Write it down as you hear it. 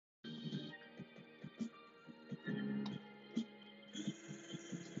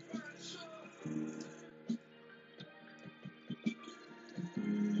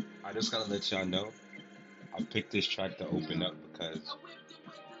just gotta let y'all know, I picked this track to open up because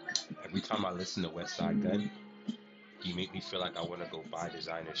every time I listen to West Side Gun, he make me feel like I want to go buy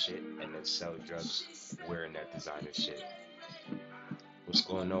designer shit and then sell drugs wearing that designer shit. What's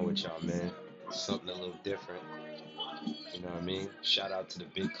going on with y'all, man? Something a little different. You know what I mean? Shout out to the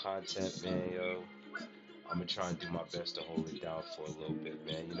big content, man, yo. I'm gonna try and do my best to hold it down for a little bit,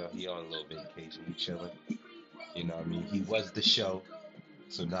 man. You know, he on a little vacation, we chilling. You know what I mean? He was the show,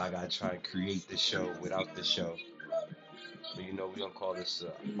 so now I gotta try and create the show without the show. But you know, we gonna call this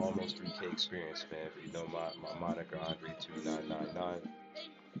almost 3K experience, man. If you know my moniker, Andre2999.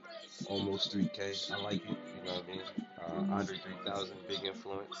 Almost 3K. I like it. You know what I mean? Andre 3000, big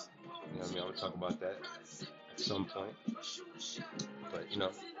influence. You know what I mean? I'm gonna talk about that at some point. But you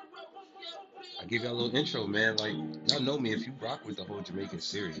know, I give y'all a little intro, man. Like y'all know me if you rock with the whole Jamaican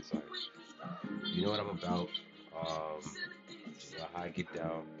series. Like you know what I'm about. You know how I get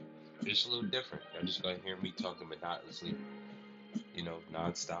down. It's a little different. Y'all just gonna hear me talking monotonously. You know,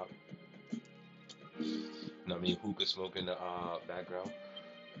 nonstop. You know what I mean? Hookah smoke in the background.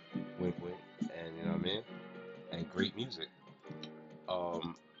 Wink, wink. And you know what I mean? And great music.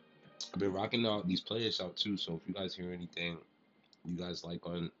 Um, I've been rocking out these playlists out too. So if you guys hear anything you guys like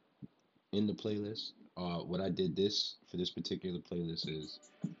on in the playlist, what I did this for this particular playlist is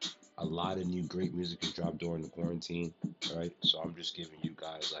a lot of new great music is dropped during the quarantine. Right, so I'm just giving you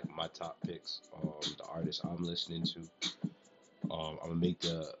guys like my top picks, the artists I'm listening to. I'm gonna make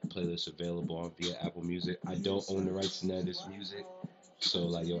the playlist available on via Apple Music. I don't own the rights to none of this music, so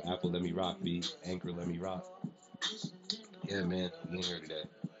like yo, Apple let me rock, B, Anchor let me rock. Yeah, man, we in here today.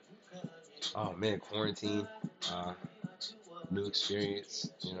 Oh man, quarantine. Uh, New experience,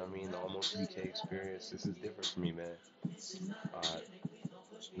 you know what I mean? The almost 3K experience. This is different for me, man. Uh,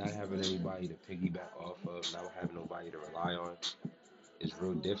 not having anybody to piggyback off of, not having nobody to rely on is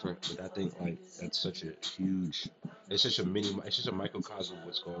real different. But I think like that's such a huge, it's such a microcosm of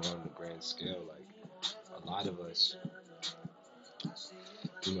what's going on in the grand scale. Like a lot of us,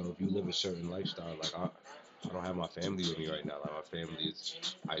 you know, if you live a certain lifestyle, like I don't have my family with me right now. Like my family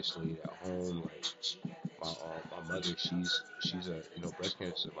is isolated at home. Like my mother, she's a breast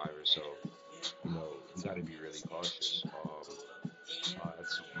cancer survivor, so you know, you got to be really cautious.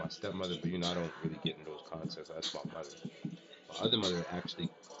 That's my stepmother, but you know, I don't really get into those concepts. That's my mother. My other mother actually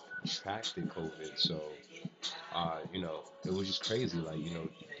contracted COVID, so you know, it was just crazy. Like, you know,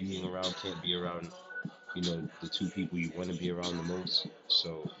 being around can't be around, you know, the two people you want to be around the most.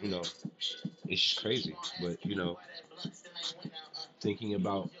 So, you know, it's just crazy. But you know, thinking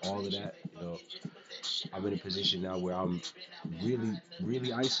about all of that, you know, I'm in a position now where I'm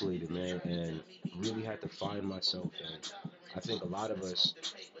really isolated, man, and really had to find myself. And I think a lot of us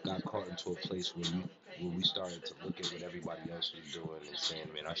got caught into a place where we started to look at what everybody else was doing and saying,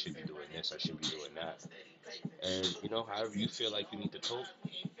 man, I should be doing this, I should be doing that. And you know, however you feel like you need to cope,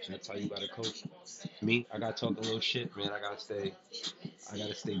 that's how you gotta cope. Me, I gotta talk a little shit, man. I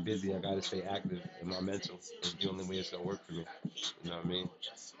gotta stay busy. I gotta stay active in my mental. It's the only way it's gonna work for me. You know what I mean?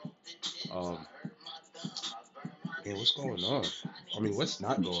 Um, and what's going on? I mean, what's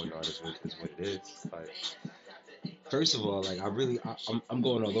not going on is what it is. Like, first of all, like I'm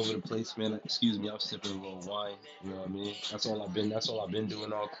going all over the place, man. Excuse me, I'm sipping a little wine. You know what I mean? That's all I've been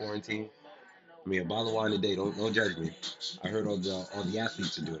doing all quarantine. I mean, a bottle of wine a day. Don't judge me. I heard all the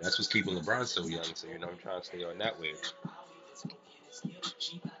athletes are doing. That's what's keeping LeBron so young. So you know, I'm trying to stay on that wave.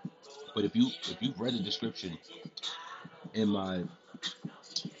 But if you've read the description in my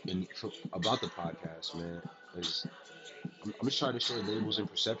about the podcast, man, is I'm just trying to share labels and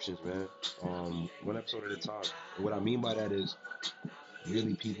perceptions, man. One episode at a time. And what I mean by that is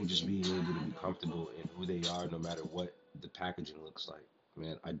really people just being able to be comfortable in who they are, no matter what the packaging looks like.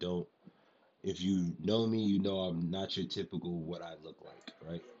 Man, I don't. If you know me, you know I'm not your typical what I look like,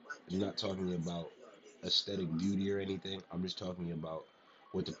 right? I'm not talking about aesthetic beauty or anything. I'm just talking about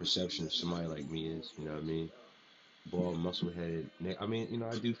what the perception of somebody like me is. You know what I mean? Bald, muscle headed. I mean, you know,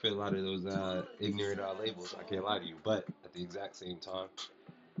 I do fit a lot of those ignorant labels. I can't lie to you, but at the exact same time,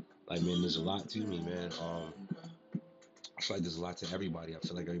 like man, there's a lot to me, man. I feel like there's a lot to everybody. I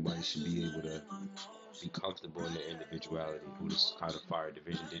feel like everybody should be able to be comfortable in their individuality. Who this kind of fire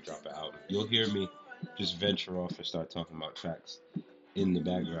division did drop an album. You'll hear me just venture off and start talking about tracks in the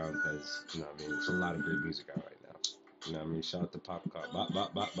background because you know what I mean. It's a lot of great music out right now. You know what I mean. Shout out to Popcorn. Bop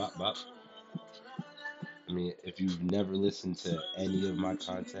bop bop bop bop. I mean, if you've never listened to any of my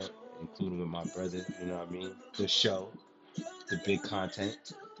content, including with my brother, you know what I mean, the show, the big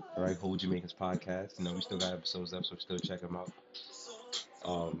content, all right, Whole Jamaicans podcast. You know, we still got episodes up, so still check them out.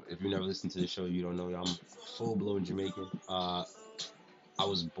 If you never listened to the show, you don't know I'm full blown Jamaican. I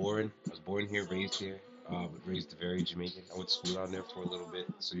was born here, raised here, but raised very Jamaican. I went to school down there for a little bit,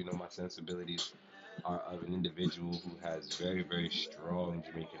 so my sensibilities are of an individual who has very, very strong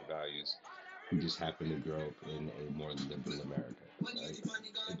Jamaican values, who just happened to grow up in a more liberal America. Right?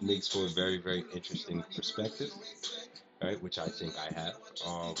 It makes for a very, very interesting perspective, right? Which I think I have.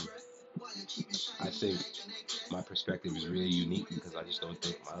 Um, I think my perspective is really unique because I just don't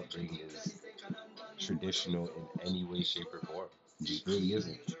think my upbringing is traditional in any way, shape, or form. It just really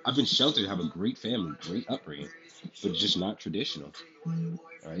isn't. I've been sheltered, have a great family, great upbringing, but it's just not traditional,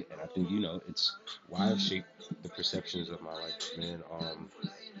 right? And I think it's why I've shaped the perceptions of my life, man.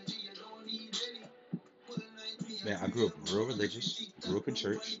 Man, I grew up real religious, grew up in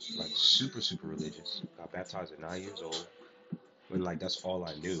church, like super, super religious. Got baptized at 9 years old. When like that's all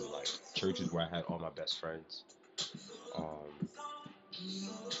I knew. Like church is where I had all my best friends. Um,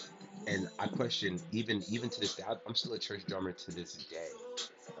 and I question even to this day. I'm still a church drummer to this day,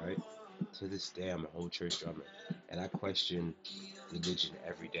 right? To this day, I'm a whole church drummer, and I question religion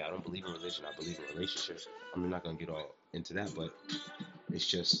every day. I don't believe in religion. I believe in relationships. I'm not gonna get all into that, but it's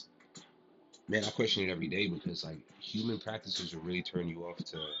just, man, I question it every day because like human practices will really turn you off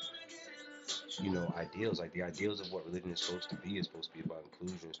to ideals. Like the ideals of what religion is supposed to be is supposed to be about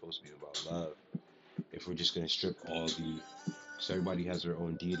inclusion. It's supposed to be about love. If we're just gonna strip all the, so everybody has their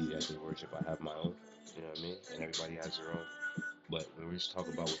own deity that they worship. I have my own. You know what I mean? And everybody has their own. But when we just talk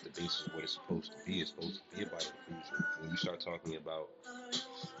about what the basis of what it's supposed to be, it's supposed to be about inclusion. When you start talking about,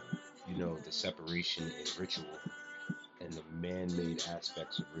 the separation in ritual and the man-made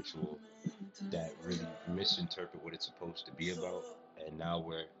aspects of ritual that really misinterpret what it's supposed to be about, and now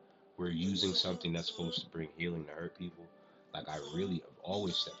we're using something that's supposed to bring healing to hurt people. Like I really have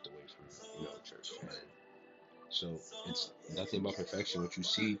always stepped away from church, and so it's nothing about perfection. What you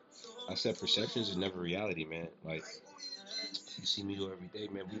see, I said perceptions is never reality, man. Like you see me do every day,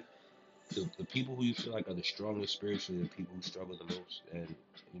 man. The people who you feel like are the strongest spiritually, the people who struggle the most, and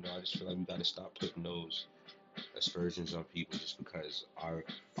I just feel like we got to stop putting those aspersions on people just because our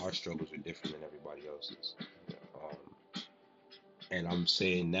struggles are different than everybody else's. Um, and I'm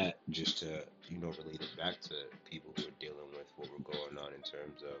saying that just to relate it back to people who are dealing with what we're going on in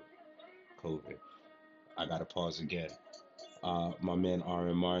terms of COVID. I gotta pause again. My man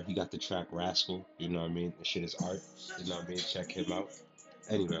RMR, he got the track Rascal. You know what I mean? The shit is art. You know what I mean? Check him out.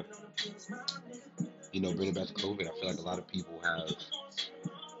 Anyway, bring it back to COVID. I feel like a lot of people have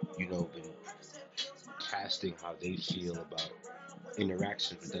been casting how they feel about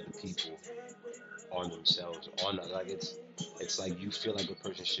interactions with other people on themselves, on like it's like you feel like a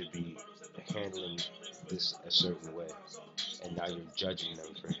person should be handling this a certain way, and now you're judging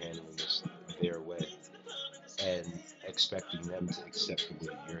them for handling this their way and expecting them to accept the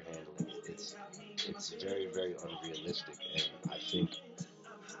way you're handling it. It's very, very unrealistic, and I think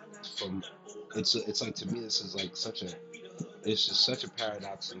from it's like, to me, this is like it's just such a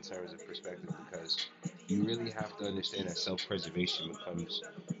paradox in terms of perspective, because you really have to understand that self-preservation becomes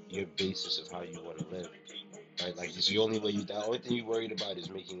your basis of how you want to live, right? Like it's the only thing you worried about is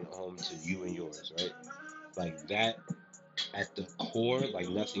making it home to you and yours, right? Like that at the core, like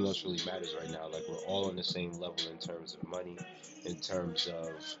nothing else really matters right now. Like we're all on the same level in terms of money, in terms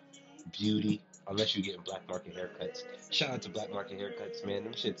of beauty, unless you're getting black market haircuts. Shout out to black market haircuts, man.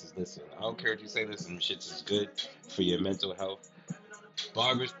 Them shits is, listen, I don't care what you say, listen, them shits is good for your mental health.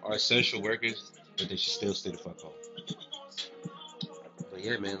 Barbers are essential workers, but they should still stay the fuck home. But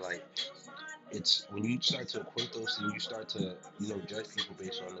yeah, man, like it's when you start to equate those things, you start to judge people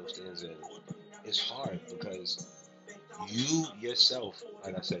based on those things, and it's hard because you yourself,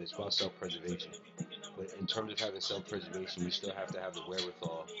 like I said, it's about self-preservation. But in terms of having self-preservation, you still have to have the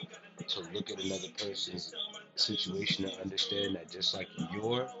wherewithal to look at another person's situation and understand that just like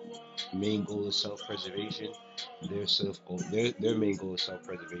your main goal is self-preservation, their main goal is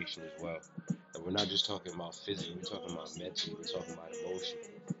self-preservation as well. And we're not just talking about physically, we're talking about mentally, we're talking about emotionally,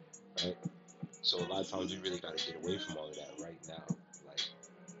 right? So a lot of times we really got to get away from all of that right now, like,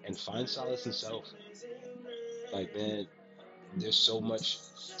 and find solace in self. Like, man, there's so much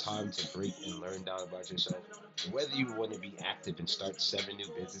time to break and learn down about yourself. Whether you want to be active and start 7 new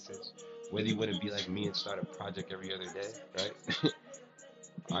businesses, whether you want to be like me and start a project every other day, right?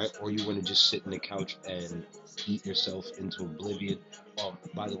 All right, or you want to just sit on the couch and eat yourself into oblivion.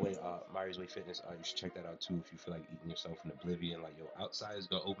 By the way, Myers Way Fitness, you should check that out too if you feel like eating yourself in oblivion. Like, yo, outside is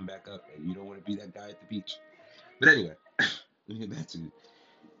gonna open back up, and you don't want to be that guy at the beach. But anyway, let me get back to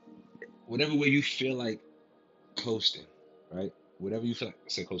whatever way you feel like coasting, right? Whatever you feel like,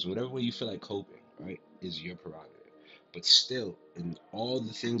 say coasting, whatever way you feel like coping, right, is your prerogative. But still, in all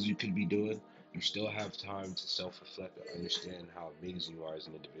the things you could be doing, you still have time to self-reflect and understand how amazing you are as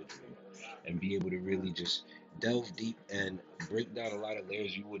an individual, and be able to really just delve deep and break down a lot of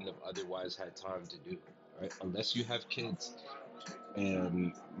layers you wouldn't have otherwise had time to do, right? Unless you have kids,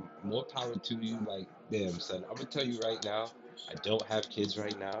 and more power to you. Like, damn, son, I'm gonna tell you right now, I don't have kids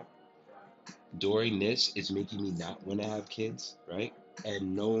right now. During this, it's making me not want to have kids, right?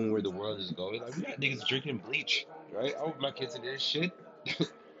 And knowing where the world is going, like we got niggas drinking bleach, right? I want my kids into this shit,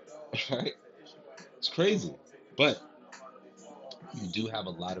 right? It's crazy, but you do have a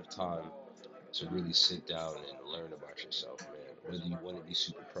lot of time to really sit down and learn about yourself, man. Whether you want to be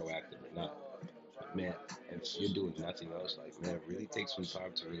super proactive or not, but man, if you're doing nothing else, like man, really take some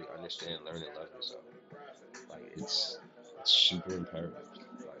time to really understand, learn, and love yourself. Like it's super imperative.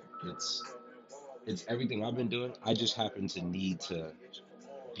 Like it's everything I've been doing. I just happen to need to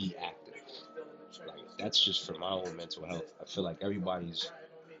be active. Like that's just for my own mental health. I feel like everybody's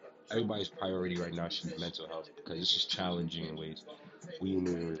priority right now should be mental health because it's just challenging in ways we didn't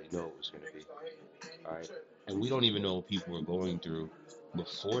even really know it was gonna be. All right, and we don't even know what people were going through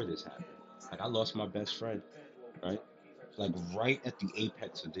before this happened. Like I lost my best friend, right? Like right at the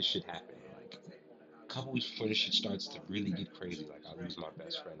apex of this shit happening. Like a couple weeks before this shit starts to really get crazy, like I lose my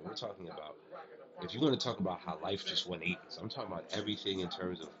best friend. We're talking about if you want to talk about how life just 180s, I'm talking about everything in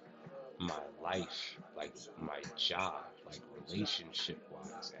terms of my life, like my job, like relationship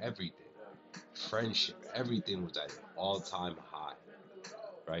wise, everything, friendship, everything was at an all time high,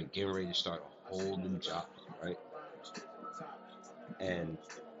 right? Getting ready to start a whole new job, right? And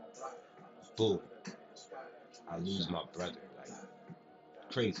boom, I lose my brother, like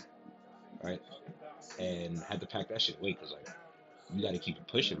crazy, right? And had to pack that shit away because like you got to keep it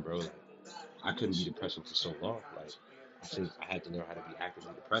pushing, bro. Like, I couldn't be depressed for so long. Like I think I had to learn how to be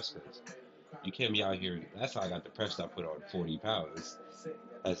actively depressed because you can't be out here. That's how I got depressed. I put on 40 pounds.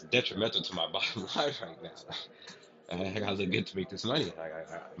 That's detrimental to my bottom line right now. Like, I gotta look good to make this money. Like,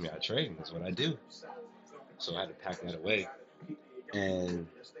 I mean, I train. That's what I do. So I had to pack that away. And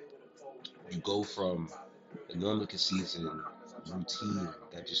you go from the normal consistent routine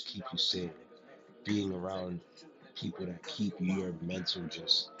that just keep you sane, being around people that keep your mental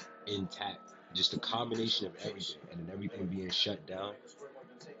just intact. Just a combination of everything, and then everything being shut down.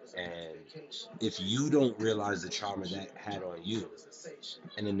 And if you don't realize the trauma that had on you,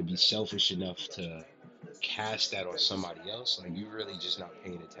 and then to be selfish enough to cast that on somebody else, like you're really just not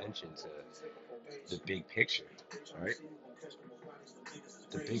paying attention to the big picture, right?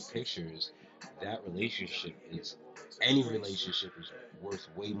 The big picture is that relationship is any relationship is worth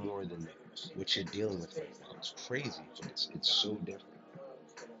way more than what you're dealing with right now. It's crazy, but it's so different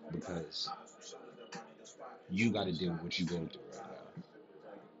because you got to deal with what you're going through right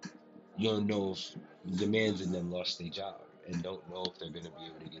now. You don't know if the man's in them lost their job and don't know if they're gonna be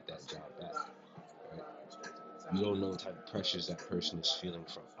able to get that job back. Right? You don't know what type of pressures that person is feeling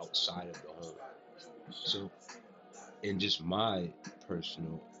from outside of the home. So, in just my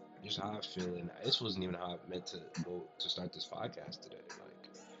personal, just how I feel, and this wasn't even how I meant to go to start this podcast today. Like,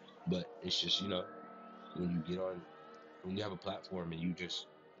 but it's just when you get on, when you have a platform and you just,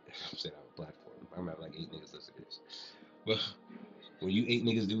 I'm saying I have a platform. I'm gonna have like 8 niggas listen to this, but when you 8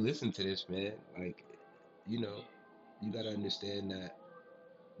 niggas do listen to this, man, like, you know, you gotta understand that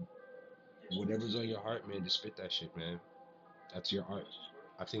whatever's on your heart, man, just spit that shit, man. That's your art.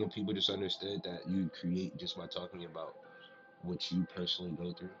 I think if people just understood that you create just by talking about what you personally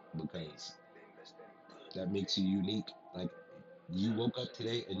go through, because that makes you unique. Like you woke up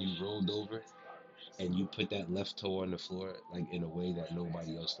today and you rolled over and you put that left toe on the floor, like in a way that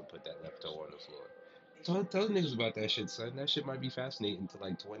nobody else can put that left toe on the floor. Tell niggas about that shit, son. That shit might be fascinating to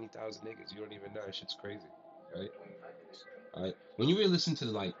like 20,000 niggas. You don't even know. That shit's crazy, right? Right? When you really listen to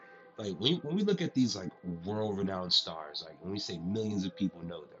like when we look at these like world-renowned stars, like when we say millions of people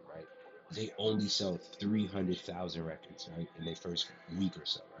know them, right? They only sell 300,000 records, right, in their first week or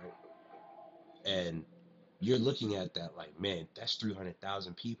so, right? And you're looking at that like, man, that's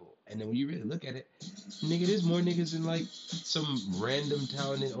 300,000 people. And then when you really look at it, nigga, there's more niggas in like some random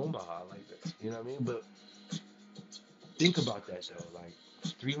town in Omaha, like that. You know what I mean? But think about that though, like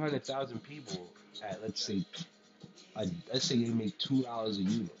 300,000 people at let's say they make $2 a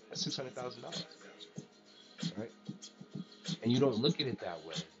unit. That's $600,000, right? And you don't look at it that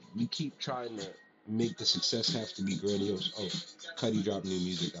way. You keep trying to make the success have to be grandiose. Oh, Cuddy dropped new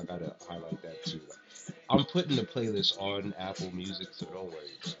music. I gotta highlight that too. I'm putting the playlist on Apple Music, so don't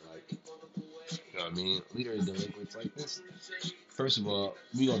worry. Bro. Like, you know what I mean? Leader of Delinquents like this. First of all,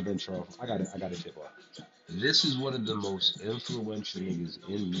 we gonna venture off. I gotta tip off. This is one of the most influential niggas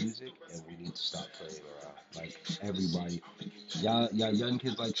in music, and we need to stop playing around. Like everybody, y'all young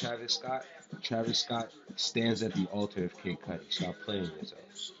kids like Travis Scott. Travis Scott stands at the altar of Kid Cudi. Stop playing yourself.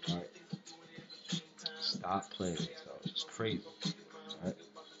 All right, stop playing yourself. It's crazy. All right,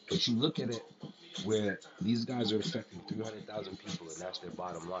 but you look at it where these guys are affecting 300,000 people, and that's their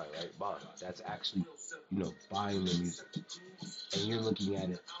bottom line, right? Bottom. That's actually, buying the music. And you're looking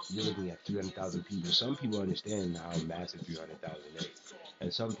at 300,000 people. Some people understand how massive 300,000 is.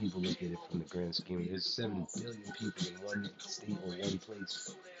 And some people look at it from the grand scheme. There's 7 billion people in one state or one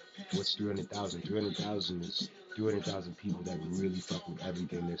place. What's 300,000? 300,000 is 300,000 people that really fuck with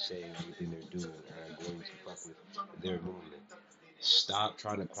everything they're saying, everything they're doing, and are going to fuck with their movement. Stop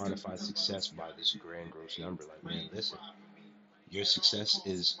trying to quantify success by this grand gross number. Like, man, listen, your success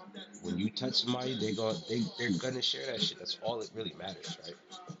is when you touch somebody, they're gonna share that shit. That's all it really matters, right?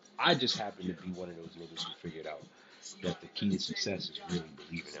 I just happen to be one of those niggas who figured out that the key to success is really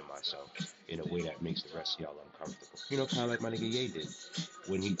believing in myself in a way that makes the rest of y'all uncomfortable. Kind of like my nigga Ye did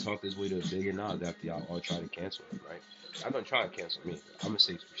when he talked his way to $1 billion after y'all all tried to cancel him, right? I'm gonna try to cancel me. I'm gonna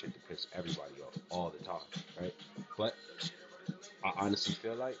say some shit to piss everybody off all the time, right? But I honestly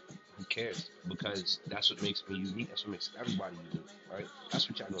feel like who cares? Because that's what makes me unique. That's what makes everybody unique, right? That's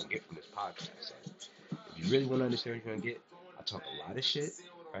what y'all gonna get from this podcast. Like, if you really want to understand what you're gonna get, I talk a lot of shit,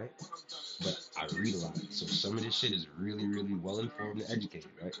 right? But I read a lot. So some of this shit is really, really well informed and educated,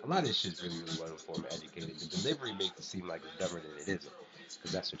 right? A lot of this shit is really, really well informed and educated. The delivery makes it seem like it's dumber than it isn't,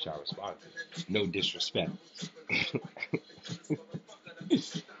 because that's what y'all respond to. No disrespect,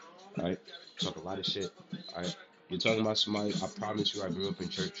 all right? Talk a lot of shit, all right? You're talking about somebody. I promise you, I grew up in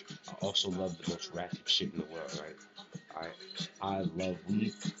church. I also love the most ratchet shit in the world, right? All right. I love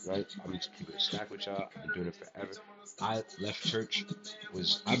weed, right? I'm just keeping a stack with y'all. I've been doing it forever. I left church.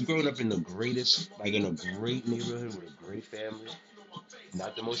 I've grown up in the greatest, like in a great neighborhood with a great family.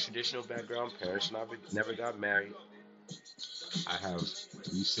 Not the most traditional background. Parents never got married. I have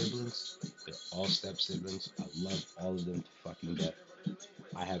 3 siblings. They're all step siblings. I love all of them to fucking death.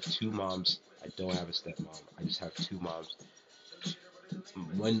 I have 2 moms. I don't have a stepmom. I just have 2 moms.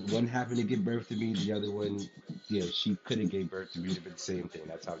 One happened to give birth to me. The other one, yeah, she couldn't give birth to me. But the same thing.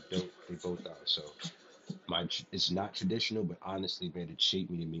 That's how dope they both are. So it's not traditional, but honestly, man, it shaped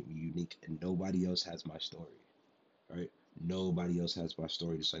me to make me unique, and nobody else has my story, right? Nobody else has my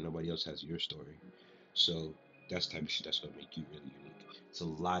story, just like nobody else has your story. So that's the type of shit that's gonna make you really unique. It's a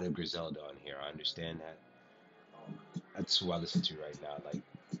lot of Griselda on here. I understand that. That's who I listen to right now. Like,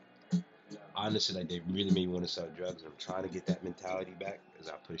 honestly, like, they really made me want to sell drugs, and I'm trying to get that mentality back as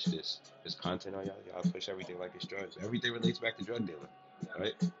I push this content on y'all. Y'all push everything like it's drugs. Everything relates back to drug dealing,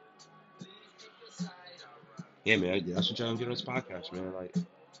 right? Yeah, man. That's what y'all get on this podcast, man. Like,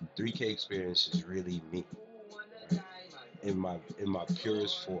 3K experience is really me, right? In my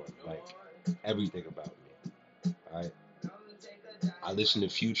purest form, like everything about me. Right? I listen to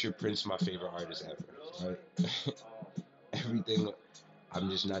Future, Prince, my favorite artist ever. Right? Everything. I'm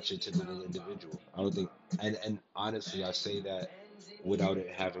just not your typical individual. I don't think, and honestly, I say that without it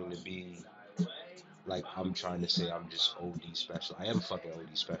having to be like I'm trying to say I'm just OD special. I am fucking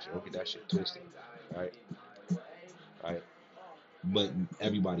OD special. Don't get that shit twisted, right? Right? But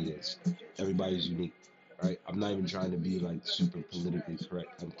everybody is. Everybody's unique, right? I'm not even trying to be like super politically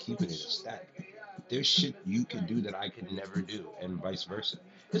correct. I'm keeping it a stack. There's shit you can do that I could never do, and vice versa.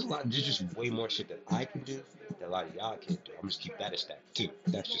 There's just way more shit that I can do that a lot of y'all can't do. I'm just keep that a stack too.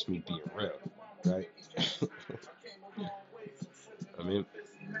 That's just me being real, right? I mean,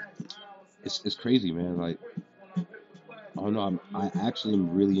 it's crazy, man. Like, I don't know. I actually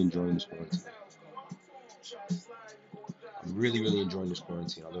am really enjoying this quarantine. I'm really, really enjoying this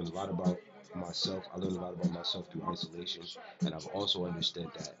quarantine. I learned a lot about myself. I learned a lot about myself through isolation, and I've also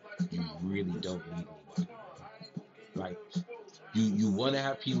understood that you really don't need anybody. Like, you want to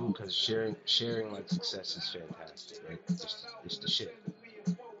have people because sharing like success is fantastic, right? It's the shit,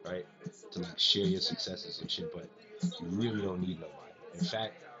 right? To like share your successes and shit, but you really don't need nobody. In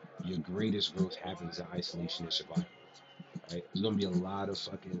fact, your greatest growth happens in isolation and survival, right? There's gonna be a lot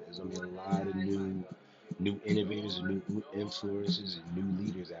of new innovators and new influencers and new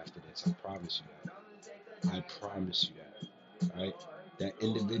leaders after this. I promise you that. I promise you that. Right? That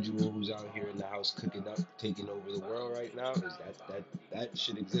individual who's out here in the house cooking up, taking over the world right now, is that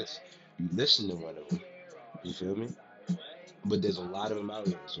shit exists. You listen to one of them. You feel me? But there's a lot of them out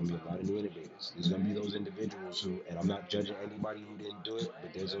here. There's gonna be a lot of new innovators. There's gonna be those individuals who, and I'm not judging anybody who didn't do it,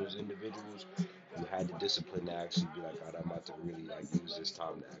 but there's those individuals who had the discipline to actually be like, all right, I'm about to really like use this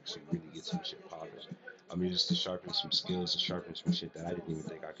time to actually really get some shit popping. I'm used to sharpen some skills, to sharpen some shit that I didn't even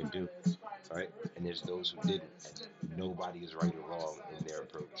think I could do, right? And there's those who didn't. And nobody is right or wrong in their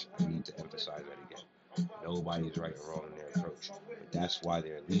approach. I need to emphasize that again. nobody's right or wrong in their approach. But that's why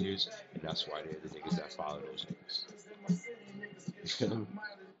they're leaders, and that's why they're the niggas that follow those niggas. You feel me?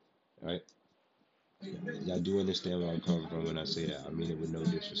 Right? Y'all do understand where I'm coming from when I say that. I mean it with no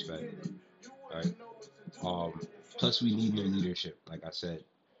disrespect. Right? Plus we need new leadership. Like I said,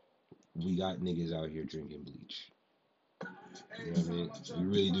 we got niggas out here drinking bleach. You know what I mean? We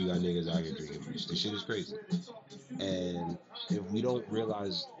really do got niggas out here drinking bleach. This shit is crazy. And if we don't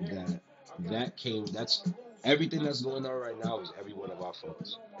realize that's everything that's going on right now is every one of our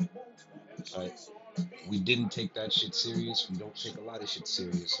faults. Right? We didn't take that shit serious. We don't take a lot of shit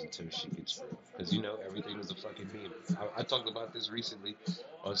serious until shit gets real. Because, everything was a fucking meme. I talked about this recently.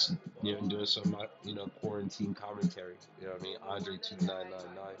 Us, doing some, quarantine commentary. You know what I mean?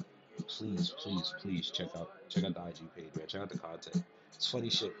 Andre2999. Please, please, please check out the IG page, man. Check out the content. It's funny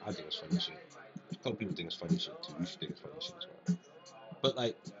shit. I think it's funny shit. A couple people think it's funny shit too. You should think it's funny shit as well. But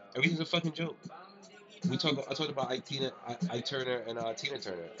like, everything's a fucking joke. I talked about Ike Turner and Tina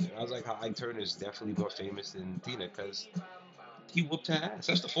Turner. And I was like, how Ike Turner is definitely more famous than Tina because he whooped her ass.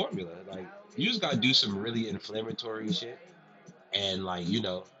 That's the formula. Like, you just gotta do some really inflammatory shit, and like,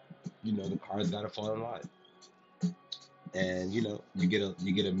 the cards gotta fall in line. And you get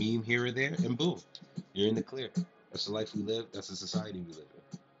a meme here or there, and boom, you're in the clear. That's the life we live. That's the society we live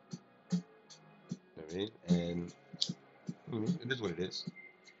in. You know what I mean? And it is what it is.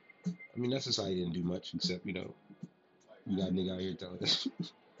 I mean, that society didn't do much except, we got a nigga out here telling us.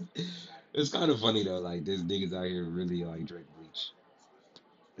 It's kind of funny though, like there's niggas out here really like drink bleach.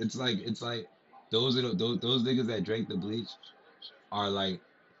 It's like those niggas that drank the bleach are like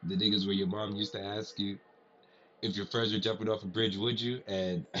the niggas where your mom used to ask you if your friends were jumping off a bridge, would you?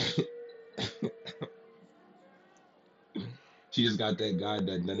 And she just got that guy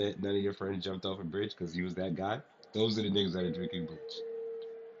that none of your friends jumped off a bridge because he was that guy. Those are the niggas that are drinking bleach.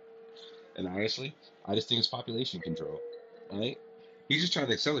 And honestly, I just think it's population control, right? He's just trying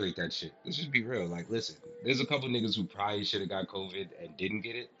to accelerate that shit. Let's just be real. Like, listen, there's a couple niggas who probably should have got COVID and didn't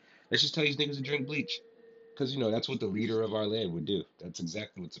get it. Let's just tell these niggas to drink bleach. Because, that's what the leader of our land would do. That's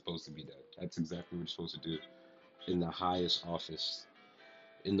exactly what's supposed to be done. That's exactly what you're supposed to do in the highest office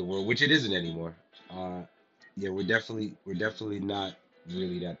in the world, which it isn't anymore. Yeah, we're definitely not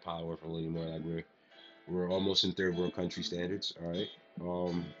really that powerful anymore. Like, we're almost in third world country standards, all right?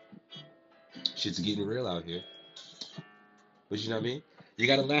 Shit's getting real out here. But you know what I mean? You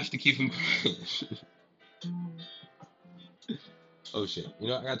gotta laugh to keep them quiet. Oh shit. I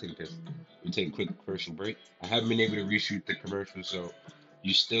gotta take a piss. We take a quick commercial break. I haven't been able to reshoot the commercial, so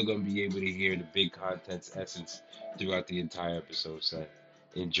you're still gonna be able to hear the big content's essence throughout the entire episode, so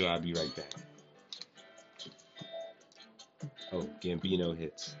enjoy. I'll be right back. Oh, Gambino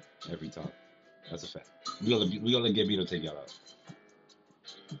hits every time. That's a fact. We gonna let Gambino take y'all out.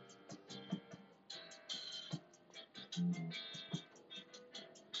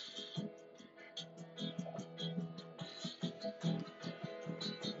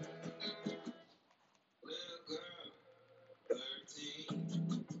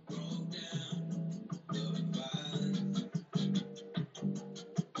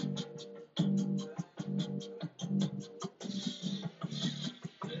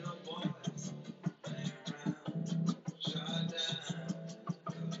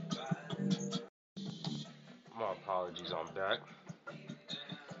 My apologies, I'm back.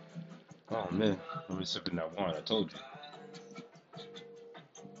 Oh man, I'm just sipping that wine. I told you.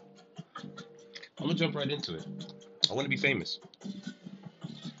 I'm gonna jump right into it. I want to be famous.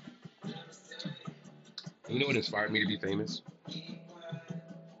 You know what inspired me to be famous? I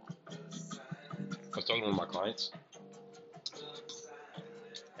was talking to one of my clients,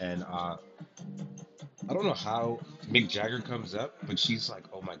 and I don't know how Mick Jagger comes up, but she's like,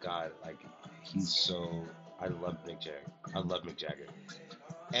 "Oh my god, like I love Mick Jagger. I love Mick Jagger."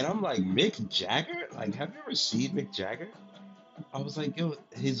 And I'm like, "Mick Jagger? Like, have you ever seen Mick Jagger?" I was like, "Yo,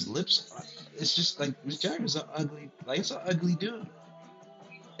 his lips, it's just like Mick Jagger's it's an ugly dude."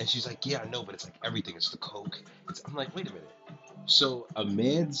 And she's like, "Yeah, I know, but it's like everything. It's the coke." I'm like, "Wait a minute. So a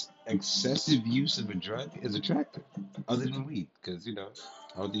man's excessive use of a drug is attractive, other than weed, because I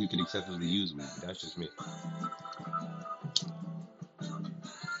don't think you can excessively use weed. But that's just me."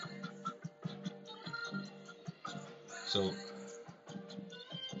 So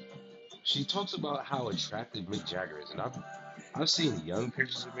she talks about how attractive Mick Jagger is, and I've seen young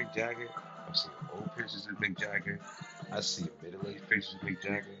pictures of Mick Jagger. I've seen old pictures of Mick Jagger. I've seen middle-aged pictures of Mick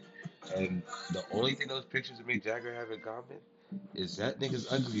Jagger. And the only thing those pictures of Mick Jagger have in common is that nigga's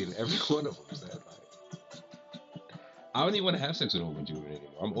ugly in every one of them. So I don't even want to have sex with old women anymore.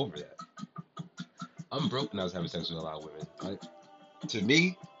 I'm over that. I'm broke and I was having sex with a lot of women. Like, to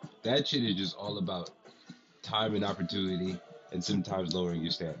me, that shit is just all about time and opportunity, and sometimes lowering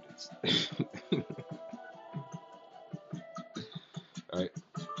your standards. All right,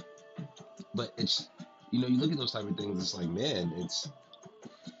 but it's you look at those type of things. It's like, man, it's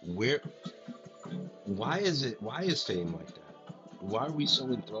where. Why is fame like that? Why are we so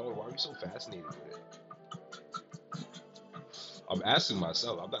enthralled? Why are we so fascinated with it? I'm asking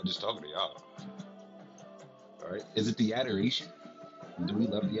myself. I'm not just talking to y'all. All right, is it the adoration? Do we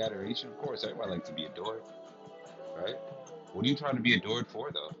love the adoration? Of course, everybody likes to be adored, right? What are you trying to be adored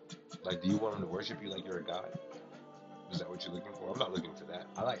for, though? Like, do you want them to worship you like you're a god? Is that what you're looking for? I'm not looking for that.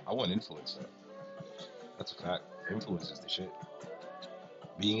 I want influence, though. That's a fact. Influence is the shit.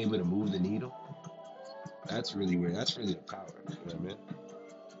 Being able to move the needle, that's really the power. You know what I mean?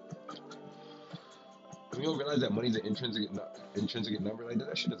 When you don't realize that money's an intrinsic number like that,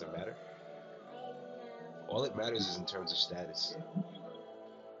 that shit doesn't matter. All it matters is in terms of status.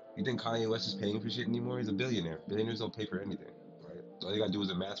 You think Kanye West is paying for shit anymore? He's a billionaire. Billionaires don't pay for anything, right? All they gotta do is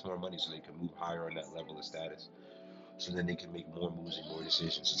amass more money so they can move higher on that level of status. So then they can make more moves and more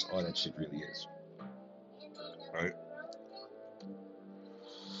decisions. That's all that shit really is, right?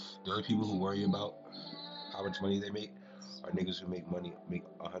 The only people who worry about how much money they make are niggas who make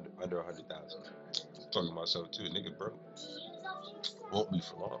under 100,000. I'm talking about myself too, nigga, bro. Won't be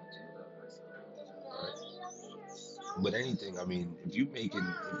for long, right? But anything, I mean, if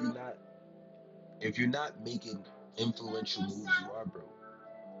you're not making influential moves, you are broke.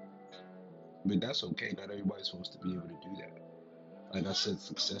 But that's okay. Not everybody's supposed to be able to do that. Like I said,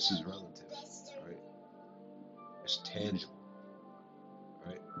 success is relative, right? It's tangible,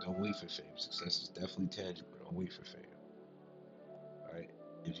 right? Don't wait for fame. Success is definitely tangible. Don't wait for fame, right?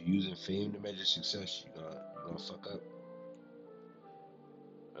 If you're using fame to measure success, you're gonna fuck up.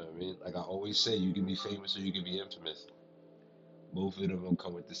 You know what I mean, like I always say, you can be famous or you can be infamous. Both of them don't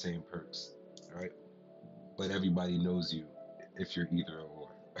come with the same perks, right? But everybody knows you if you're either or,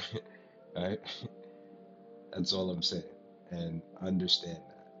 right? That's all I'm saying, and understand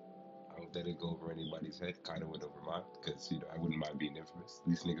that. I hope that didn't go over anybody's head. Kind of went over mine because I wouldn't mind being infamous.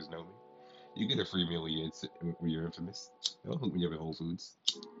 These niggas know me. You get a free meal when you're infamous. Don't hook me up at Whole Foods.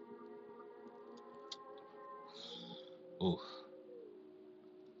 Oh,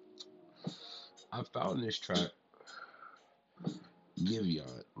 I found this track,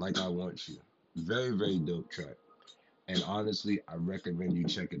 Giveon, Like I Want You. Very, very dope track. And honestly, I recommend you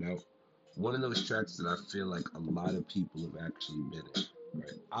check it out. One of those tracks that I feel like a lot of people have actually been in.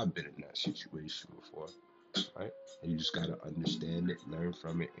 Right? I've been in that situation before. Right? And you just gotta understand it, learn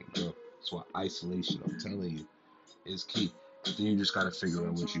from it, and go. That's why isolation, I'm telling you, is key. Then you just gotta figure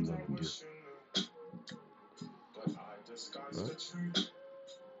out what you want to do. Right?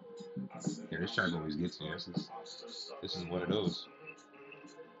 Yeah, this track always gets me. This is one of those.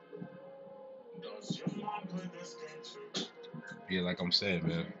 Yeah, like I'm saying,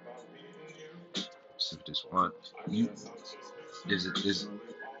 man. Sip this one.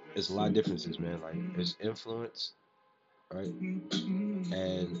 There's a lot of differences, man. Like there's influence, right?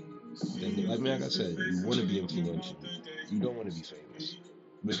 And then, like I said, you want to be influential. You don't want to be famous,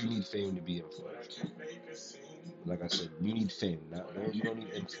 but you need fame to be influential. Like I said, you need fame. You don't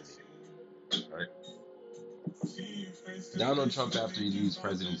need infamy, right? Donald Trump, after he leaves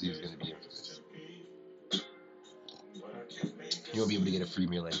presidency, is going to be infamous. You won't be able to get a free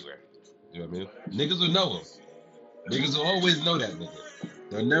meal anywhere. You know what I mean? Niggas will know him. Niggas will always know that nigga.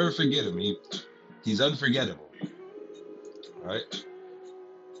 They'll never forget him. He's unforgettable. Right?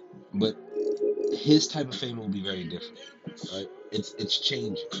 But his type of fame will be very different. Right? It's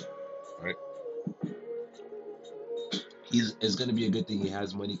changing. Right? It's gonna be a good thing he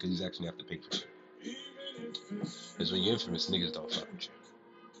has money because he's actually have to pay for it. Because when you're infamous, niggas don't fuck with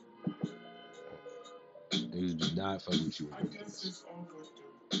you. Niggas do not fuck with you when you're infamous.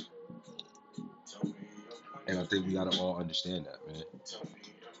 And I think we gotta all understand that, man.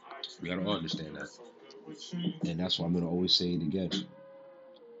 We gotta all understand that. And that's why I'm gonna always say it again.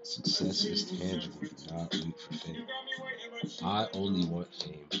 Success is tangible. Do not wait for fame. I only want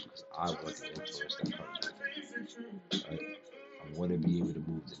fame because I want the influence that comes with it. Right? I want to be able to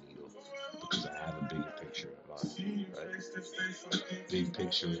move the needle because I have a bigger picture in mind. Right? Big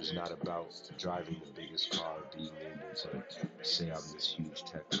picture is not about driving the biggest car, being able to say I'm this huge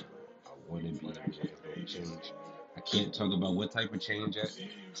tech pro. I want to be able to make change. I can't talk about what type of change yet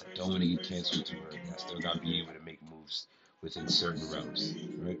because I don't want to get canceled too early. I still got to be able to make moves within certain realms,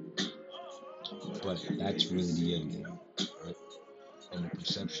 right? But that's really the end game, right? And the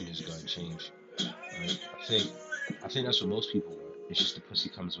perception is going to change, right? I think that's what most people want. It's just the pussy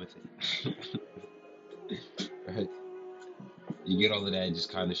comes with it, right? You get all of that, it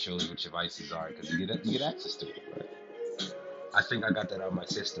just kind of shows what your vices are because you get access to it. Right? I think I got that out of my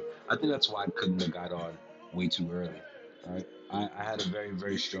system. I think that's why I couldn't have got on way too early. Right? I had a very,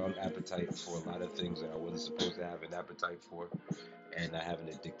 very strong appetite for a lot of things that I wasn't supposed to have an appetite for, and I have an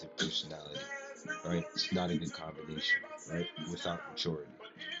addictive personality. Right? It's not a good combination. Right? Without maturity,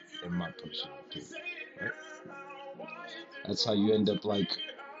 in my personal opinion. Right? That's how you end up like.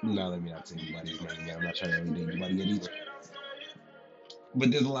 No, let me not say anybody's name yet. I'm not trying to intimidate anybody yet either.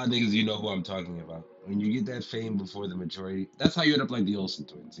 But there's a lot of niggas you know who I'm talking about. When you get that fame before the majority, that's how you end up like the Olsen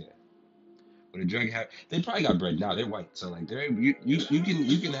twins, yeah. With a drug habit, they probably got bread now. They're white, so like you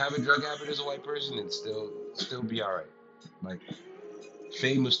can have a drug habit as a white person and still be all right. Like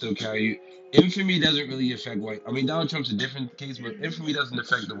fame will still carry you. Infamy doesn't really affect white. I mean, Donald Trump's a different case, but infamy doesn't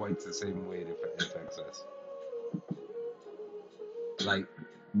affect the whites the same way it affects us. Like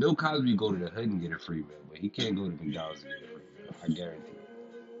Bill Cosby go to the hood and get a free meal, but he can't go to McDonald's and get a free meal. I guarantee you.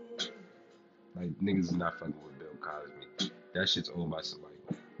 Like niggas is not fucking with Bill Cosby. That shit's owned by somebody.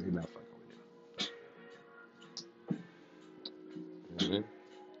 They not fucking with him.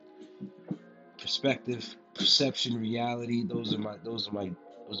 Perspective, perception, reality. Those are my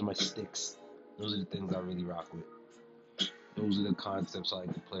sticks. Those are the things I really rock with. Those are the concepts I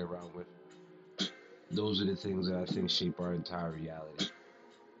like to play around with. Those are the things that I think shape our entire reality.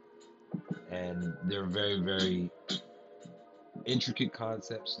 And they're very, very intricate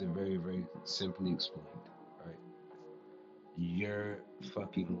concepts. They're very, very simply explained. Right? Your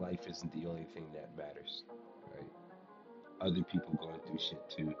fucking life isn't the only thing that matters. Right? Other people going through shit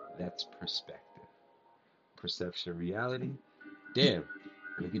too. That's perspective. Perception of reality. Damn,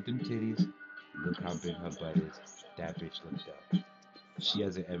 look at them titties. Look how big her butt is. That bitch looked up. She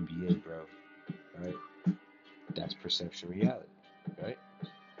has an MBA, bro. Right? That's perception reality. Right?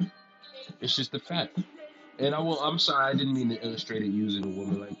 It's just a fact. And I'm sorry, I didn't mean to illustrate it using a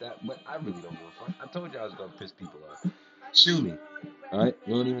woman like that, but I really don't give a fuck. I told you I was gonna piss people off. Sue me. Alright?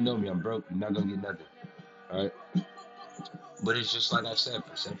 You don't even know me. I'm broke. You're not gonna get nothing. Alright? But it's just like I said,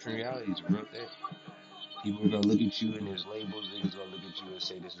 perception reality is a real thing. People are gonna look at you and there's labels, niggas gonna look at you and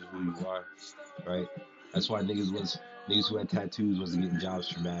say this is who you are. Right? That's why niggas who had tattoos wasn't getting jobs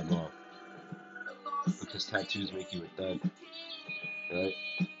for mad long. Because tattoos make you a thug. Right?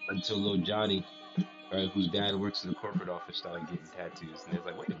 Until little Johnny, right, whose dad works in the corporate office, started getting tattoos. And they're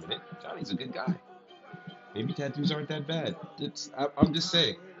like, wait a minute, Johnny's a good guy. Maybe tattoos aren't that bad. I'm just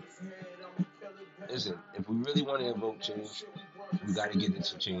saying. Listen, if we really want to evoke change, we gotta get it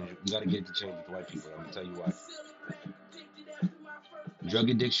to change. We gotta get it to change with white people. I'm gonna tell you why. Drug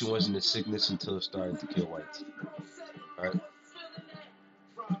addiction wasn't a sickness until it started to kill whites. Alright?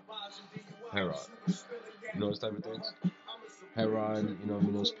 Heroin. You know those type of things? Heroin, you know what I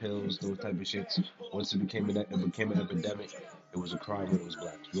mean, those pills, those type of shits. Once it became an epidemic, it was a crime when it was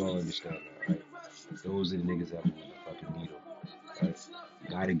blacks. We all understand that, right? Those are the niggas that move the fucking needle. Right?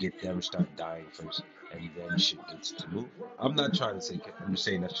 Gotta get them start dying first, and then shit gets to move. I'm not trying to say, I'm just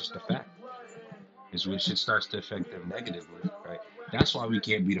saying that's just a fact. Is when shit starts to affect them negatively, right? That's why we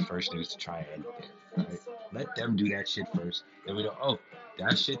can't be the first niggas to try anything, right? Let them do that shit first. Then we know, oh,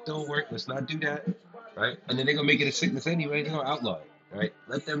 that shit don't work. Let's not do that, right? And then they're gonna make it a sickness anyway. They're gonna outlaw it, right?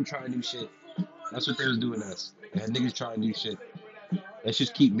 Let them try new shit. That's what they was doing to us. They had niggas trying new shit. Let's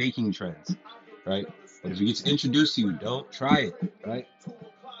just keep making trends, right? But if it gets introduced to you, don't try it, right?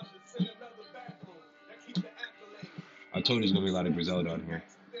 I told you there's gonna be a lot of Griselda on here.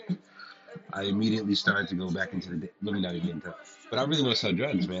 I immediately started to go back into the. Let me not even get into. But I really want to sell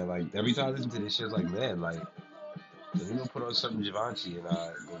drugs, man. Like every time I listen to this shit, it's like, man, like let me go put on something Givenchy and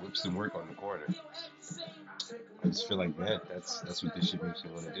go whip some work on the corner. I just feel like, man, that's what this shit makes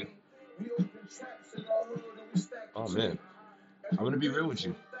me want to do. Oh man, I'm gonna be real with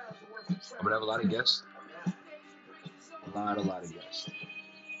you. I'm gonna have a lot of guests. A lot of guests.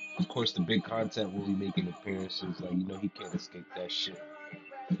 Of course, the big content will be making appearances. Like he can't escape that shit.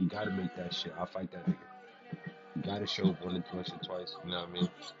 You gotta make that shit. I'll fight that nigga. You gotta show up once or twice. You know what I mean?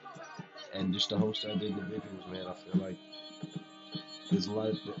 And just the host I did individuals, man. I feel like there's a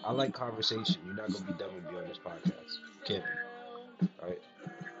lot. I like conversation. You're not gonna be dumb and be on this podcast. Can't be. All right.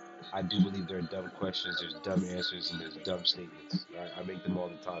 I do believe there are dumb questions, there's dumb answers, and there's dumb statements. Right? I make them all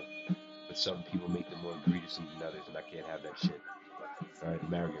the time. But some people make them more egregiously than others, and I can't have that shit. All right?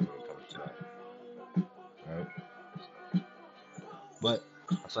 I'm arrogant when it comes to that. All right? But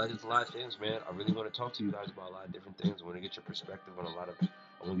aside from a lot of things, man, I really want to talk to you guys about a lot of different things. I want to get your perspective on I want to get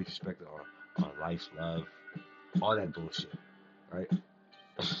your perspective on life, love, all that bullshit. Right?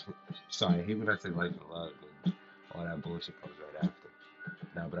 Sorry, I hate when I say life and love, and all that bullshit comes right after.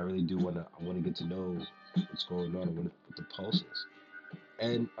 now, but I really do I want to get to know what's going on and what the pulse is,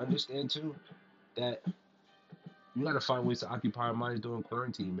 and understand too that you got to find ways to occupy our minds during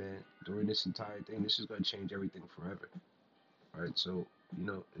quarantine, man. During this entire thing, this is gonna change everything forever, right? So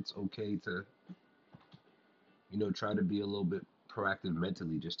it's okay to try to be a little bit proactive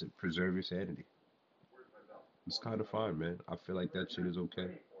mentally just to preserve your sanity. It's kind of fine, man. I feel like that shit is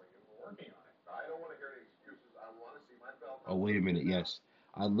okay. Oh, wait a minute. Yes.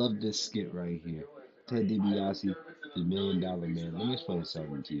 I love this skit right here. Ted DiBiase, the $1 Million Man. Let me explain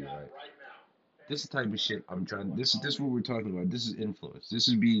something to you, right? This is the type of shit I'm trying. This is what we're talking about. This is influence. This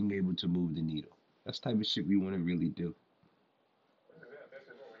is being able to move the needle. That's the type of shit we want to really do.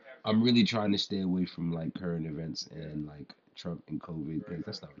 I'm really trying to stay away from like current events and like Trump and COVID because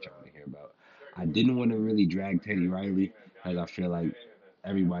that's not what y'all want to hear about. I didn't want to really drag Teddy Riley because I feel like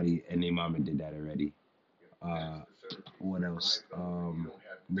everybody and their mama did that already. Uh, what else?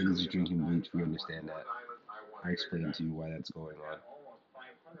 Niggas is drinking bleach. We understand that. I explained to you why that's going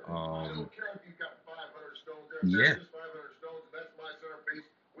on. Yeah.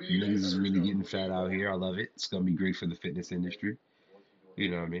 Niggas is really getting fat out here. I love it. It's gonna be great for the fitness industry. You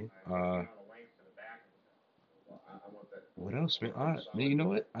know what I mean? What else, man? Man, you know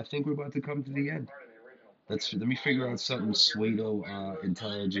what? I think we're about to come to the end. Let me figure out something pseudo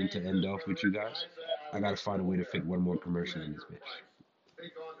intelligent to end off with you guys. I gotta find a way to fit one more commercial in this bitch.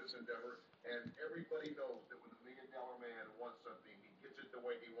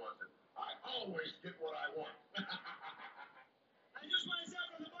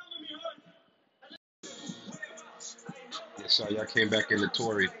 Yeah, so y'all came back in the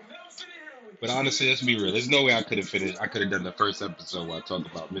Tory. But honestly, let's be real. There's no way I could have finished. I could have done the first episode where I talk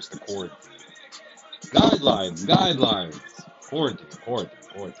about Mr. Quarantine. Guidelines. Quarantine.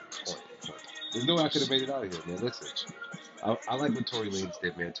 There's no way I could have made it out of here, man. Listen, I like what Tory Lanez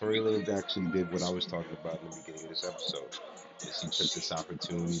did, man. Tory Lanez actually did what I was talking about in the beginning of this episode. Is he took this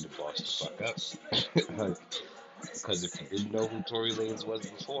opportunity to boss the fuck up. Like, because if you didn't know who Tory Lanez was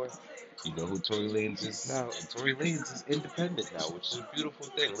before, you know who Tory Lanez is now. And Tory Lanez is independent now, which is a beautiful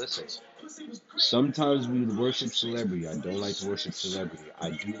thing. Listen, sometimes we worship celebrity. I don't like to worship celebrity. I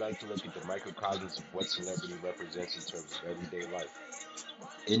do like to look at the microcosms of what celebrity represents in terms of everyday life.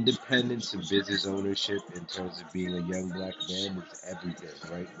 Independence and business ownership in terms of being a young black man is everything,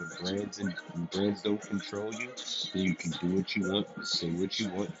 right? When brands don't control you, then you can do what you want, you can say what you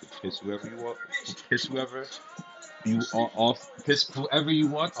want, you can piss whoever you want, piss whoever you are off, piss whoever you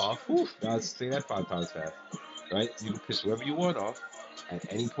want off. Whew, gotta say that 5 times fast, right? You can piss whoever you want off at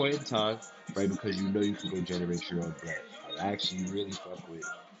any point in time, right? Because you know you can go generate your own bread. I actually really fuck with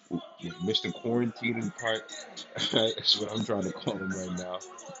Mr. Quarantine part, right? That's what I'm trying to call him right now,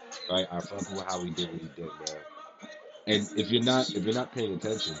 right? I fuck with how he did what he did, man. And if you're not paying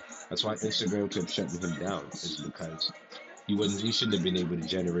attention, that's why Instagram kept shutting him down. Is because he shouldn't have been able to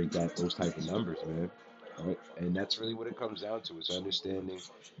generate those type of numbers, man. Right? And that's really what it comes down to is understanding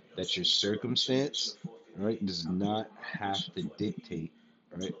that your circumstance, right, does not have to dictate,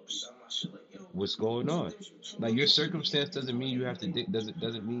 right, what's going on. Like your circumstance doesn't mean you have to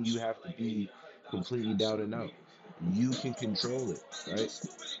doesn't mean you have to be completely down and out. You can control it, right?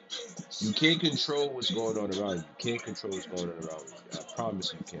 You can't control what's going on around you. You can't control what's going on around you. I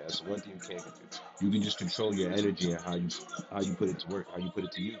promise you can. That's the one thing you can't control. You can just control your energy and how you put it to work, how you put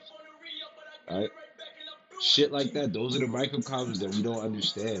it to use. Right? Shit like that. Those are the microcosms that we don't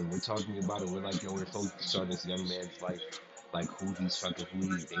understand. We're talking about it. We're like, yo, we're focused on this young man's life, like who he's fucking,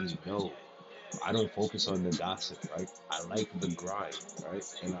 who he's dating. No, I don't focus on the gossip, right? I like the grind, right?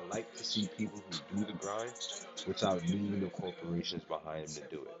 And I like to see people who do the grind without needing the corporations behind them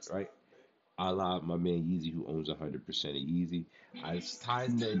to do it, right? A la my man Yeezy, who owns 100% of Yeezy. I was tied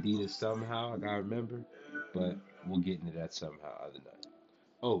into Adidas somehow, I gotta remember, but we'll get into that somehow other night.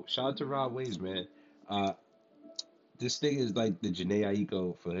 Oh, shout out to Rod Waves, man. Uh, this thing is like the Janae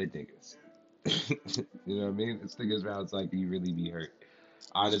Aiko for hood niggas. You know what I mean? This thing is Rod's like you really be hurt.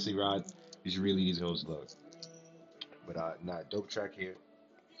 Honestly, Rod, this really is his love. But nah, dope track here.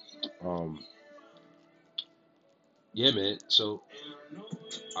 Um, yeah, man. So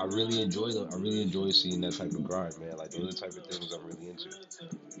I really enjoy seeing that type of grind, man. Like those are the type of things I'm really into.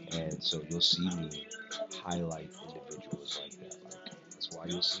 And so you'll see me highlight individuals like that. Like that's why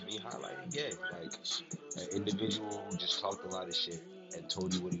you'll see me highlighting Ye. Like an individual who just talked a lot of shit and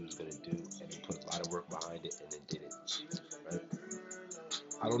told you what he was gonna do and then put a lot of work behind it and then did it. Right?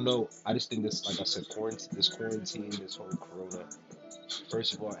 I don't know. I just think this, like I said, quarantine, this whole corona.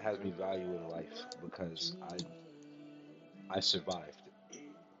 First of all, it has me valuing life because I survived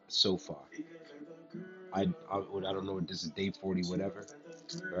so far. I don't know. This is day 40, whatever.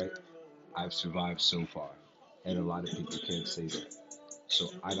 right? I've survived so far, and a lot of people can't say that. So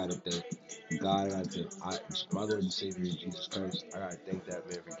I gotta thank God. I gotta thank my Lord and Savior Jesus Christ. I gotta thank that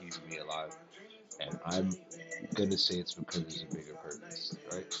man for keeping me alive, and I'm gonna say it's because there's a bigger purpose,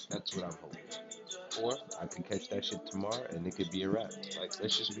 right? That's what I'm hoping. Or I could catch that shit tomorrow, and it could be a wrap. Like,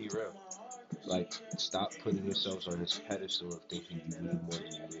 let's just be real. Like, stop putting yourselves on this pedestal of thinking you need more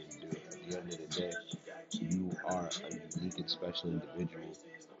than you really do. At the end of the day, you are a unique and special individual,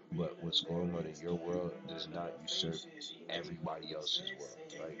 but what's going on in your world does not usurp everybody else's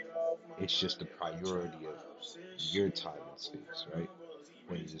world, right? It's just the priority of your time and space, right?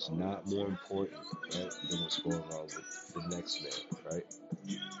 But it is not more important, right, than what's going on with the next man, right?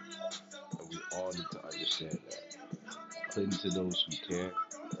 And we all need to understand that. Cling to those who care,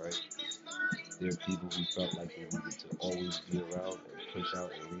 right? There are people who felt like they needed to always be around and push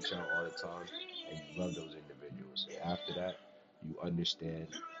out and reach out all the time, and you love those individuals. And after that, you understand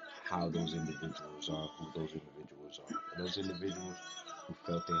how those individuals are, who those individuals are. And those individuals who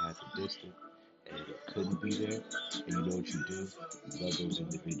felt they had to distance and couldn't be there, and you know what you do? You love those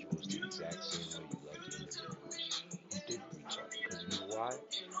individuals the exact same way you love the individuals who didn't reach out. Because you know why?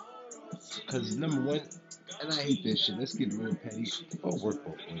 Because number one, and I hate this shit. Let's get real petty. Oh, work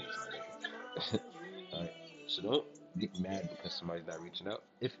both ways, my nigga. Alright, so don't get mad because somebody's not reaching out.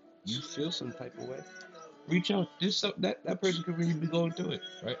 If you feel some type of way, reach out. Just so that person could really be going through it,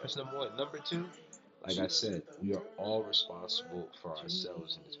 right? That's number one. Number two, like I said, we are all responsible for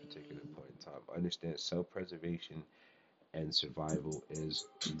ourselves in this particular point in time. Understand self-preservation and survival is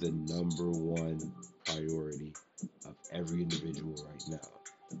the number one priority of every individual right now.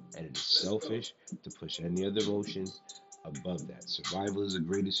 And it is selfish to push any other emotion above that. Survival is the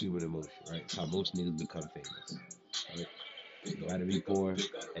greatest human emotion, right? It's how most niggas become famous. Right? You gotta be poor,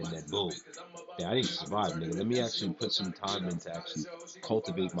 and then boom. Yeah, I need to survive, nigga. Let me actually put some time in to actually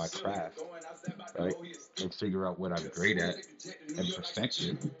cultivate my craft, right? And figure out what I'm great at and perfect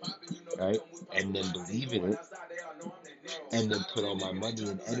it, right? And then believe in it, and then put all my money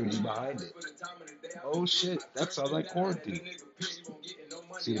and energy behind it. Oh shit, that sounds like quarantine.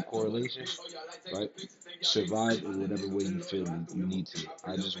 See the correlation, right? Survive in whatever way you feel you need to.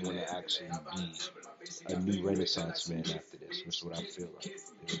 I just want to actually be a new Renaissance man after this. That's what I feel like.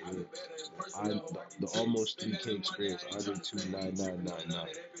 You know, I'm the almost 3K experience, Andre 29999,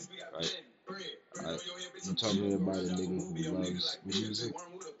 right? I'm talking about a nigga who loves music,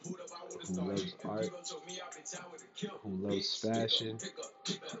 who loves art, who loves fashion,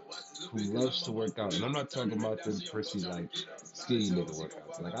 who loves to work out. And I'm not talking about them prissy, like, skinny nigga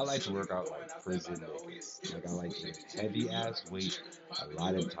workouts. Like, I like to work out like prison niggas. Like, I like to lift heavy ass weight a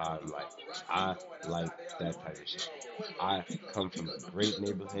lot of time. Like, I like that type of shit. I come from a great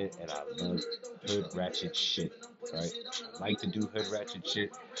neighborhood and I love hood ratchet shit, right? I like to do hood ratchet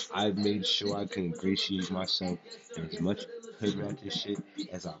shit. I've made sure I can ingratiate myself in as much hood ratchet shit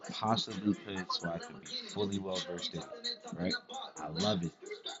as I possibly could so I could be fully well versed in it, right? I love it.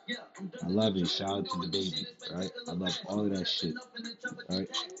 I love it. Shout out to the baby, right? I love all of that shit, right?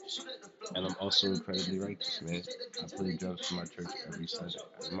 And I'm also incredibly righteous, man. I play drums for my church every Sunday. I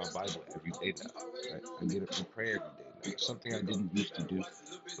read my Bible every day now, right? I get up and pray every day now. It's something I didn't used to do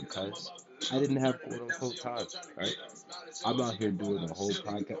because I didn't have quote unquote time, right? I'm out here doing a whole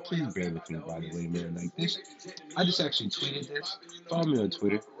podcast. Please bear with me, by the way, man. Like this, I just actually tweeted this. Follow me on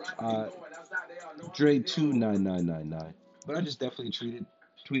Twitter, Dre29999. But I just definitely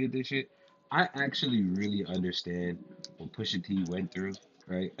tweeted this shit. I actually really understand what Pusha T went through,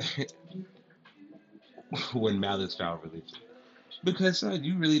 right? When Malice found religion. Because, son,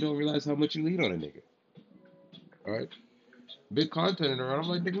 you really don't realize how much you lead on a nigga. Alright? Big content around. I'm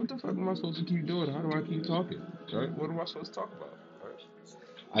like, nigga, what the fuck am I supposed to keep doing? How do I keep talking? Right? What am I supposed to talk about? Right?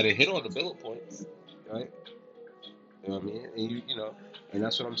 I didn't hit all the bullet points. Right? You know what I mean? And you know, and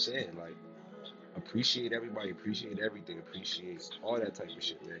that's what I'm saying. Like, appreciate everybody, appreciate everything, appreciate all that type of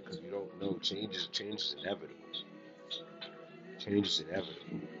shit, man. Because you don't know, change is inevitable. Change is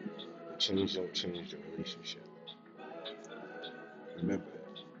inevitable. But change don't change the relationship. Remember that.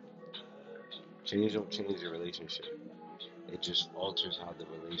 Change don't change the relationship. It just alters how the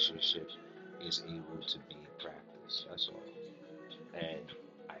relationship is able to be practiced. That's all. And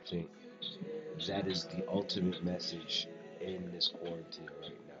I think that is the ultimate message in this quarantine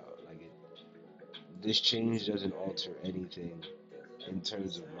right now. Like this change doesn't alter anything in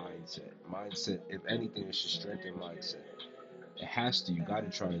terms of mindset. Mindset, if anything, it should strengthen mindset. It has to. You got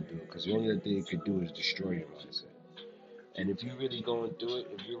to try to do it because the only other thing it could do is destroy your mindset. And if you're really going through it,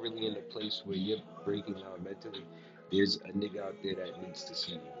 if you're really in a place where you're breaking down mentally, there's a nigga out there that needs to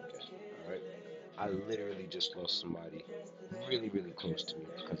see you again. Alright? I literally just lost somebody really, really close to me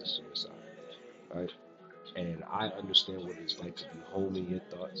because of suicide, right? And I understand what it's like to be home in your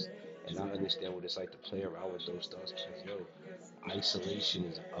thoughts, and I understand what it's like to play around with those thoughts because, yo, isolation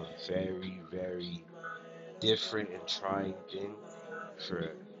is a very, very different and trying thing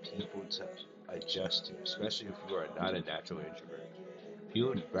for people to adjust to, especially if you are not a natural introvert.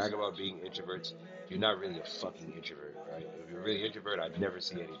 People brag about being introverts. You're not really a fucking introvert, right? If you're really introvert, I'd never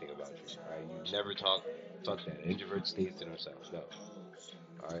see anything about you, right? You never talk. Fuck that. Introverts stays to themselves. No,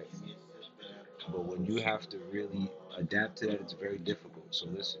 all right. But when you have to really adapt to that, it's very difficult. So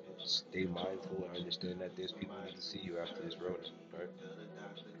listen, stay mindful and understand that there's people who need to see you after this road, right?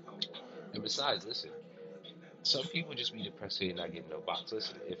 And besides, listen, some people just be depressed saying not getting no box.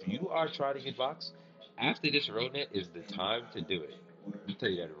 Listen, if you are trying to get box, after this roadnet is the time to do it. I'm tell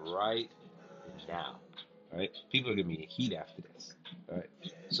you that right now. Right? People are gonna be in heat after this. Right?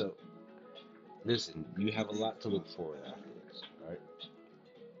 So listen, you have a lot to look forward after this. Right?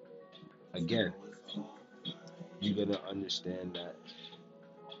 Again, you're gonna understand that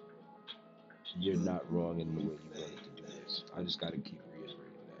you're not wrong in the way you wanted to do this. I just gotta keep reiterating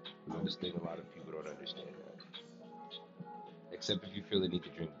that. You know, this thing a lot of people don't understand that. Except if you feel the need to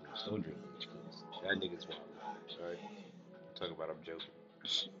drink bleach. Don't drink bleach, please. That nigga's wild. Alright? Talk about I'm joking.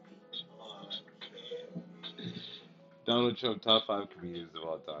 Donald Trump, top 5 comedians of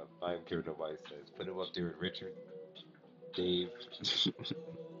all time. I don't care what nobody says. Put him up there with Richard, Dave,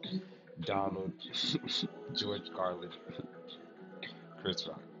 Donald, George Carlin, Chris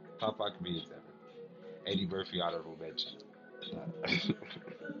Rock. Top 5 comedians ever. Eddie Murphy, honorable mention.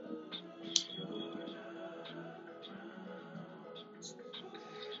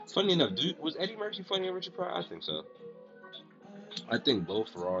 Funny enough, was Eddie Murphy funny and Richard Pryor? I think so. I think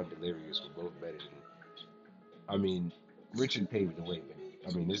both raw and delirious were both better than. I mean, Richard paved the way, but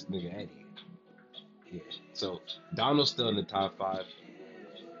I mean, this nigga Eddie. Yeah. So Donald's still in the top 5.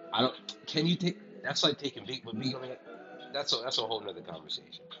 I don't. Can you take? That's like taking big, but big. That's a whole nother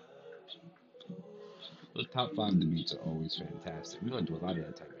conversation. Those top 5 debates are always fantastic. We're gonna do a lot of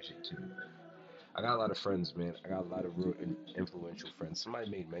that type of shit too. I got a lot of friends, man. I got a lot of real influential friends. Somebody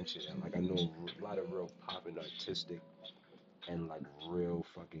made mention that, like, I know a lot of real poppin', artistic, and like real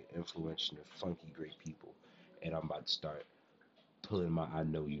fucking influential and funky great people. And I'm about to start pulling my I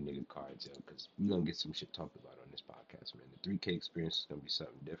know you nigga cards out because we're gonna get some shit talked about on this podcast, man. The 3K experience is gonna be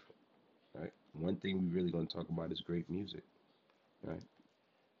something different, right? One thing we really gonna talk about is great music, right?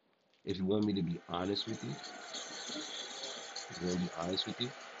 If you want me to be honest with you, if you want to be honest with you,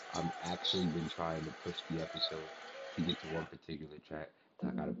 I'm actually been trying to push the episode to get to one particular track.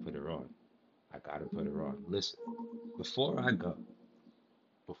 I gotta put her on. I gotta put her on. Listen, before I go,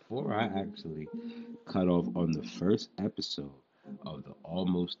 before I actually cut off on the first episode of the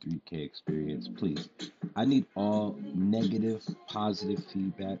Almost 3K experience, please, I need all negative, positive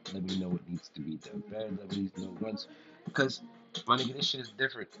feedback. Let me know what needs to be done better. Let me know once, because my nigga, this shit is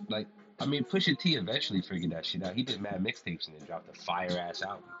different. Like, I mean, Pusha T eventually figured that shit out. He did mad mixtapes and then dropped a fire ass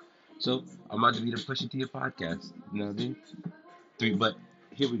album. So I'm about to be the Pusha T of podcast. You know what I mean? But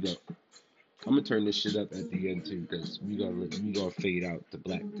here we go. I'm gonna turn this shit up at the end too, because we gonna fade out the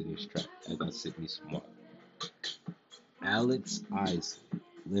black to this track as I sip me some water. Alex Isley,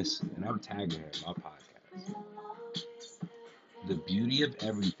 listen, and I'm tagging her in my podcast. The Beauty of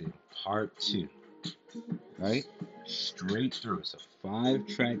Everything, Part 2, right? Straight through. It's a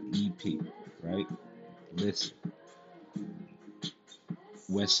 5-track EP, right? Listen.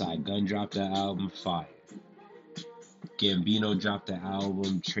 Westside Gunn dropped that album, Fire. Gambino dropped the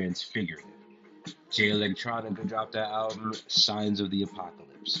album, Transfigured. Jay Electronica dropped that album, Signs of the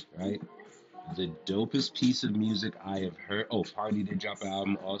Apocalypse, right? The dopest piece of music I have heard. Oh, Party did drop an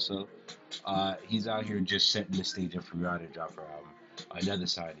album also. He's out here just setting the stage up for Rihanna to drop her album, Another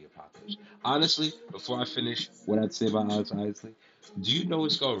Side of the Apocalypse. Honestly, before I finish what I'd say about Alex Isley, do you know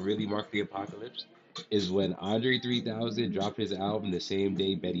what's going to really mark the apocalypse? Is when Andre 3000 dropped his album the same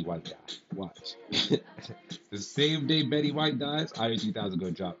day Betty White died. Watch. The same day Betty White dies, Andre 3000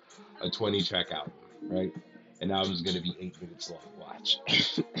 going to drop a 20-track album, right? And the album's going to be 8 minutes long. Watch.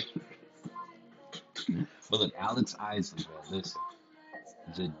 But look, Alex Isley, man, listen.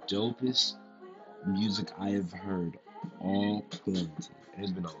 The dopest music I have heard all quarantine.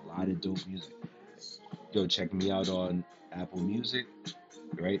 There's been a lot of dope music. Yo, check me out on Apple Music,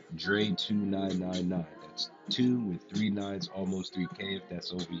 right? Dre2999. That's 2 with 3 nines, almost 3K if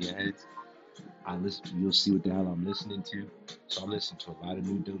that's over your heads. You'll see what the hell I'm listening to. So I'm listening to a lot of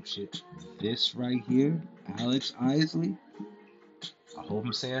new dope shit. This right here, Alex Isley, I hope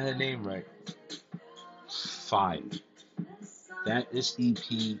I'm saying her name right. Fire. This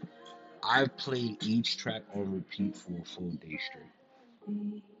EP I've played each track on repeat for a full day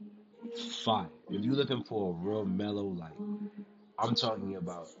straight. Fire. If you're looking for a real mellow, like I'm talking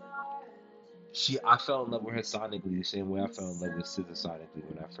about, I fell in love with her sonically the same way I fell in love with SZA sonically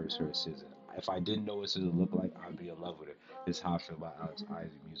when I first heard SZA. If I didn't know what SZA looked like, I'd be in love with her. It's how I feel about Alex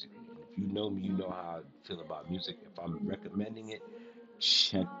Isaac musically. And if you know me, you know how I feel about music. If I'm recommending it,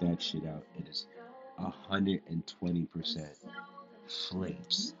 check that shit out. It is 120%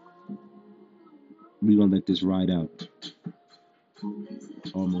 flames. We gonna let this ride out.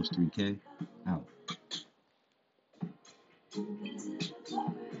 Almost 3K out.